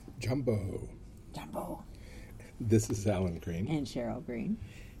Jumbo. Jumbo. This is Alan Green. And Cheryl Green.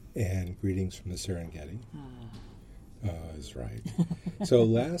 And greetings from the Serengeti. Is right. So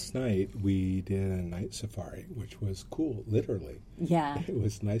last night we did a night safari, which was cool, literally. Yeah. It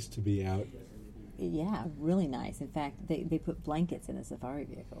was nice to be out. Yeah, really nice. In fact, they put blankets in a safari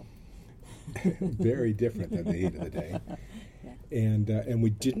vehicle. Very different than the heat of the day. Yeah. And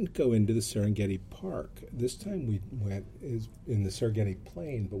we didn't go into the Serengeti Park. This time we went in the Serengeti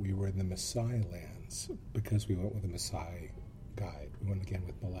Plain, but we were in the Maasai lands because we went with a Maasai guide. We went again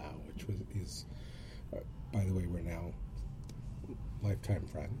with Malau, which is by the way, we're now lifetime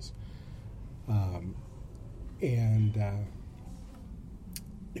friends.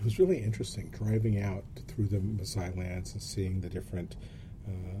 It was really interesting driving out through the Maasai lands and seeing the different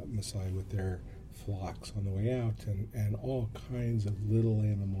Maasai with their flocks on the way out, and all kinds of little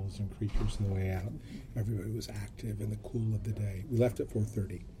animals and creatures on the way out. Everybody was active in the cool of the day. We left at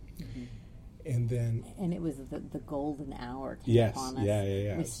 4:30. Mm-hmm. And it was the golden hour came upon us.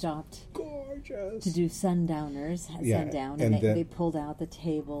 Yeah. We stopped gorgeous to do sundowners at sundown, and they pulled out the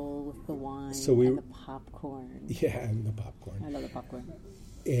table with the wine and the popcorn. Yeah, and the popcorn. I love the popcorn.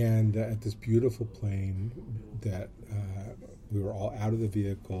 And at this beautiful plain that we were all out of the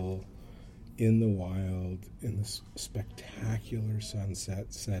vehicle, in the wild, in this spectacular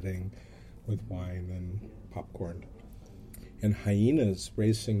sunset setting with wine and popcorn. And hyenas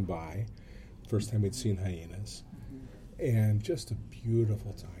racing by. First time we'd seen hyenas. Mm-hmm. And just a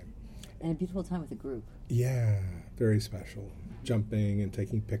beautiful time. And a beautiful time with a group. Yeah, very special. Jumping and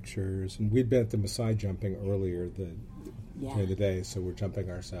taking pictures. And we'd been at the Maasai jumping earlier during the day, so we're jumping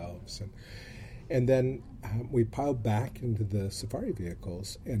ourselves. And then we piled back into the safari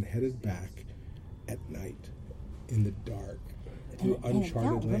vehicles and headed back at night in the dark. Through uncharted and it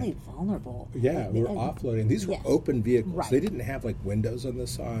felt land. Really vulnerable. Yeah, we were offloading. These were open vehicles. Right. They didn't have like windows on the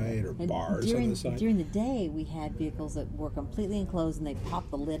side or bars on the side. During the day, we had vehicles that were completely enclosed, and they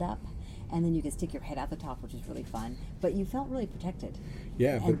popped the lid up, and then you could stick your head out the top, which is really fun. But you felt really protected.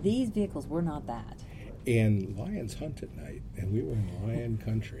 Yeah, and these vehicles were not that. And lions hunt at night, and we were in lion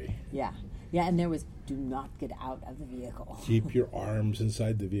country. Yeah, and there was do not get out of the vehicle. Keep your arms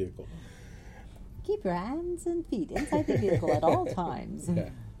inside the vehicle. Keep your hands and feet inside the vehicle at all times. Yeah.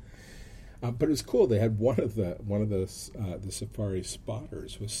 But it was cool. They had one of the safari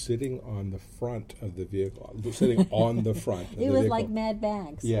spotters was sitting on the front of the vehicle, sitting on the front of the vehicle. It was like Mad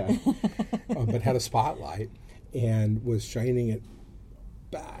Max. Yeah, but had a spotlight and was shining it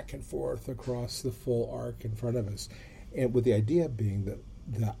back and forth across the full arc in front of us, and with the idea being that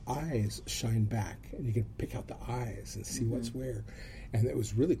the eyes shine back, and you can pick out the eyes and see what's where. And it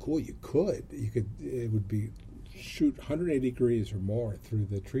was really cool. It would be shoot 180 degrees or more through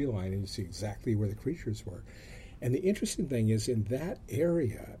the tree line, and you see exactly where the creatures were. And the interesting thing is, in that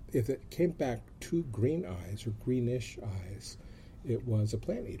area, if it came back two green eyes or greenish eyes, it was a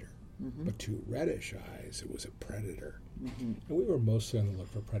plant eater. Mm-hmm. But two reddish eyes, it was a predator. Mm-hmm. And we were mostly on the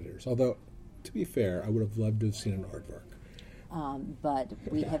look for predators. Although, to be fair, I would have loved to have seen an aardvark. But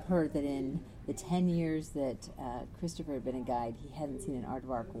we have heard that in the 10 years that Christopher had been a guide, he hadn't seen an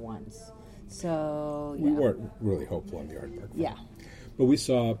aardvark once. So, we weren't really hopeful on the aardvark front. Yeah. But we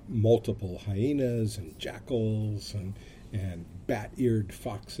saw multiple hyenas and jackals and bat-eared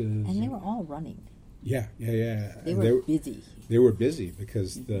foxes. And they were all running. Yeah. They were busy. They were busy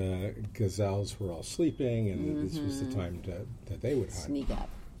because the gazelles were all sleeping, and this was the time that they would hunt. Sneak up.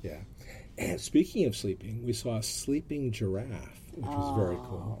 Yeah. And speaking of sleeping, we saw a sleeping giraffe, which was very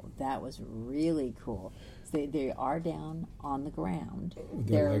cool. That was really cool. So they are down on the ground.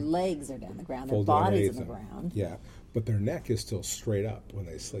 Their Their legs are down the ground. Their bodies on the ground. Yeah, but their neck is still straight up when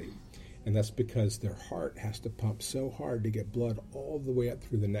they sleep. And that's because their heart has to pump so hard to get blood all the way up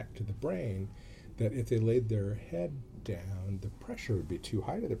through the neck to the brain that if they laid their head down, the pressure would be too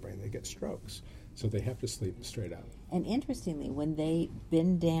high to the brain. They get strokes. So they have to sleep straight up. And interestingly, when they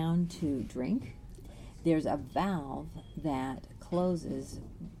bend down to drink, there's a valve that closes,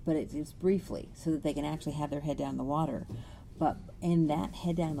 but it's briefly, so that they can actually have their head down in the water. But in that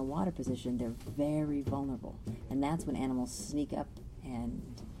head down in the water position, they're very vulnerable. And that's when animals sneak up and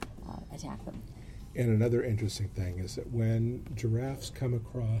attack them. And another interesting thing is that when giraffes come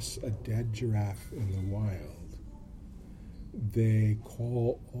across a dead giraffe in the wild, they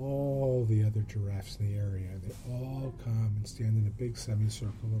call all the other giraffes in the area. They all come and stand in a big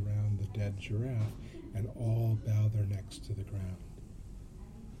semicircle around the dead giraffe and all bow their necks to the ground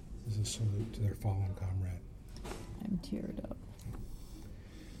as a salute to their fallen comrade. I'm teared up.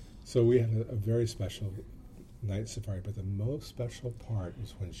 So we had a very special night safari, but the most special part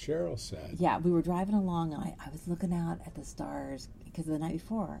was when Cheryl said... Yeah, we were driving along, and I was looking out at the stars, because the night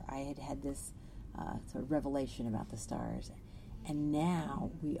before I had had this sort of revelation about the stars, and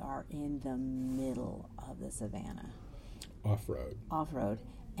now we are in the middle of the savannah. Off-road.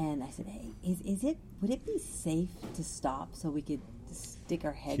 And I said, hey, would it be safe to stop so we could stick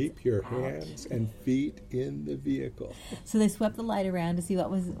our heads Keep your out? hands and feet in the vehicle. So they swept the light around to see what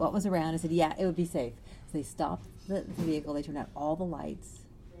was around. I said, yeah, it would be safe. So they stopped the vehicle. They turned out all the lights.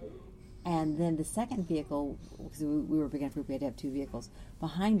 And then the second vehicle, because we were a big enough group, we had to have two vehicles.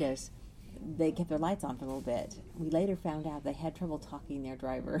 Behind us, they kept their lights on for a little bit. We later found out they had trouble talking their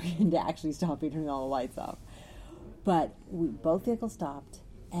driver into actually stopping, turning all the lights off. But both vehicles stopped,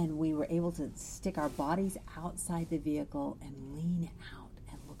 and we were able to stick our bodies outside the vehicle and lean out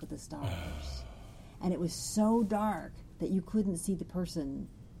and look at the stars. And it was so dark that you couldn't see the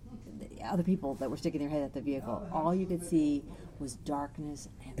other people that were sticking their head at the vehicle. All you could see was darkness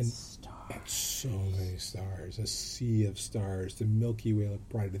and stars. And so many stars, a sea of stars. The Milky Way looked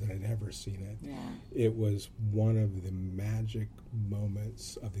brighter than I'd ever seen it. Yeah. It was one of the magic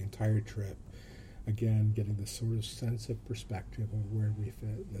moments of the entire trip. Again, getting the sort of sense of perspective of where we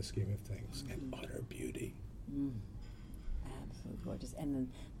fit in the scheme of things, and utter beauty. Absolutely gorgeous. And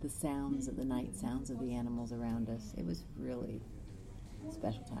then the sounds of the night, sounds of the animals around us. It was really a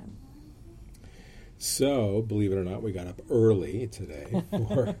special time. So, believe it or not, we got up early today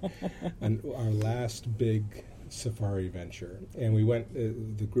for our last big safari venture. And we went,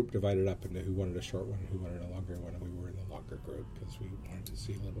 the group divided up into who wanted a short one, who wanted a longer one, and we were in the longer group because we wanted to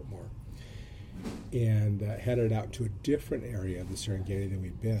see a little bit more. And headed out to a different area of the Serengeti than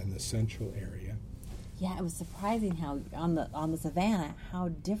we'd been, the central area. Yeah, it was surprising how on the savannah how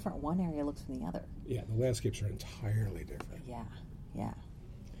different one area looks from the other. Yeah, the landscapes are entirely different. Yeah.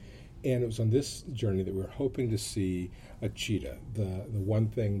 And it was on this journey that we were hoping to see a cheetah, the one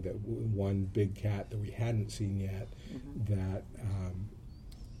thing one big cat that we hadn't seen yet, that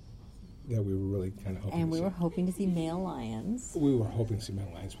we were really kind of hoping to see. And we were hoping to see male lions. We were hoping to see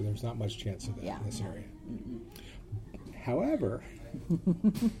male lions, but there was not much chance of that in this area. However,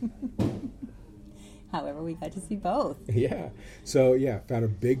 we got to see both. Yeah. So, found a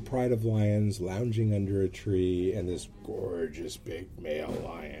big pride of lions lounging under a tree, and this gorgeous big male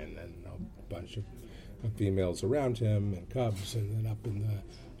lion, and a bunch of females around him, and cubs, and then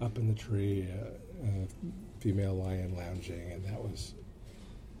up in the tree, a female lion lounging, and that was,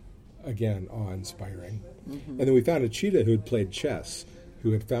 again, awe-inspiring. And then we found a cheetah who had played chess,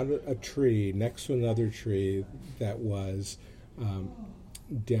 who had found a tree next to another tree that was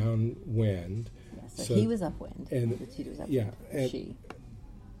downwind. So he was upwind, and the cheetah was upwind. And she.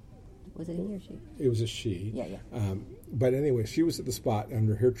 Was it a he or she? It was a she. Yeah. But anyway, she was at the spot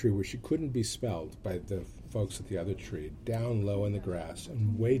under her tree where she couldn't be smelled by the folks at the other tree, down low in the grass,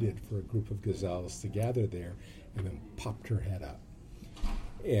 and waited for a group of gazelles to gather there, and then popped her head up.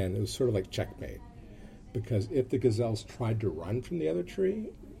 And it was sort of like checkmate, because if the gazelles tried to run from the other tree,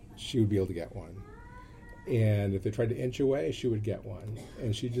 she would be able to get one. And if they tried to inch away, she would get one.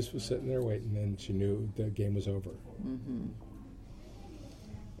 And she just was sitting there waiting, and she knew the game was over.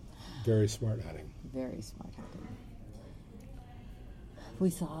 Very smart hunting. Very smart hunting.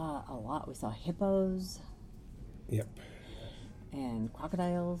 We saw a lot. We saw hippos. Yep. And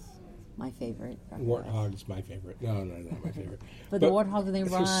crocodiles. My favorite. Warthogs, my favorite. No, not my favorite. but the warthogs, when they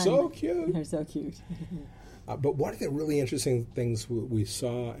run. They're so cute. They're so cute. But one of the really interesting things we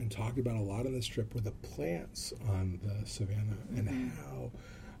saw and talked about a lot on this trip were the plants on the savannah and how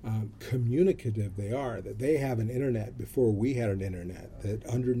communicative they are, that they have an internet before we had an internet, that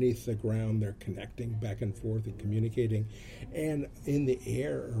underneath the ground they're connecting back and forth and communicating, and in the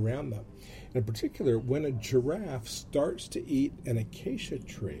air around them. In particular, when a giraffe starts to eat an acacia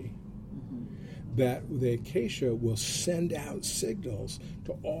tree, that the acacia will send out signals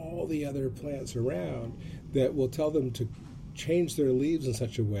to all the other plants around that will tell them to change their leaves in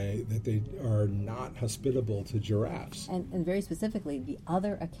such a way that they are not hospitable to giraffes. And very specifically, the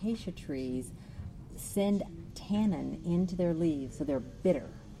other acacia trees send tannin into their leaves, so they're bitter,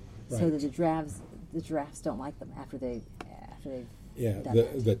 so that the giraffes don't like them after they've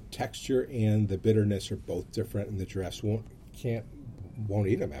the texture and the bitterness are both different, and the giraffes won't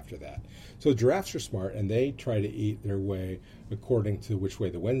eat them after that. So giraffes are smart, and they try to eat their way according to which way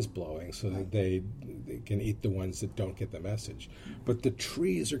the wind's blowing, so that they can eat the ones that don't get the message. But the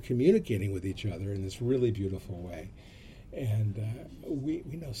trees are communicating with each other in this really beautiful way. And we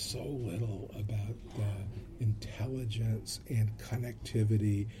know so little about the intelligence and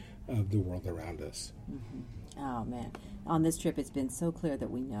connectivity of the world around us. Oh, man. On this trip, it's been so clear that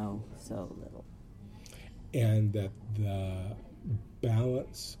we know so little. And that the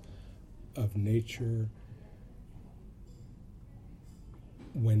balance of nature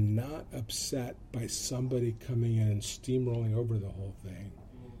when not upset by somebody coming in and steamrolling over the whole thing,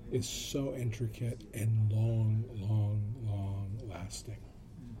 is so intricate and long, long, long lasting.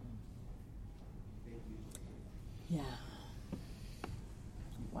 Yeah.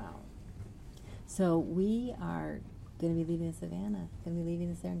 Wow. So we are going to be leaving Savannah, going to be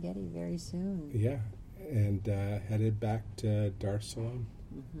leaving the Serengeti very soon. Yeah, and headed back to Dar es Salaam.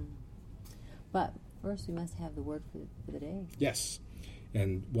 Mm-hmm. But first we must have the word for the day. Yes.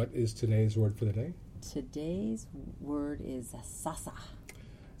 And what is today's word for the day? Today's word is sasa.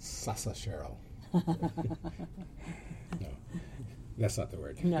 Sasa, Cheryl. No, that's not the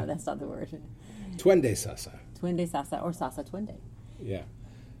word. No, that's not the word. Twende sasa. Twende sasa or sasa twende. Yeah.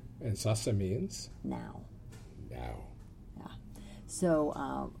 And sasa means? Now. Now. Yeah.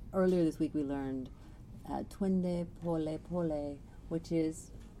 So earlier this week we learned twende pole pole, which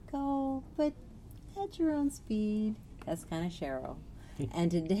is go, but at your own speed. That's kind of Cheryl.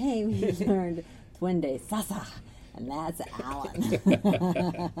 And today we learned twende sasa, and that's Alan.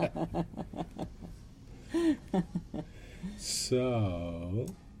 So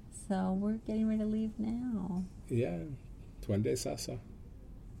we're getting ready to leave now. Yeah, twende sasa.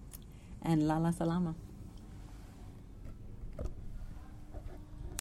 And lala salama.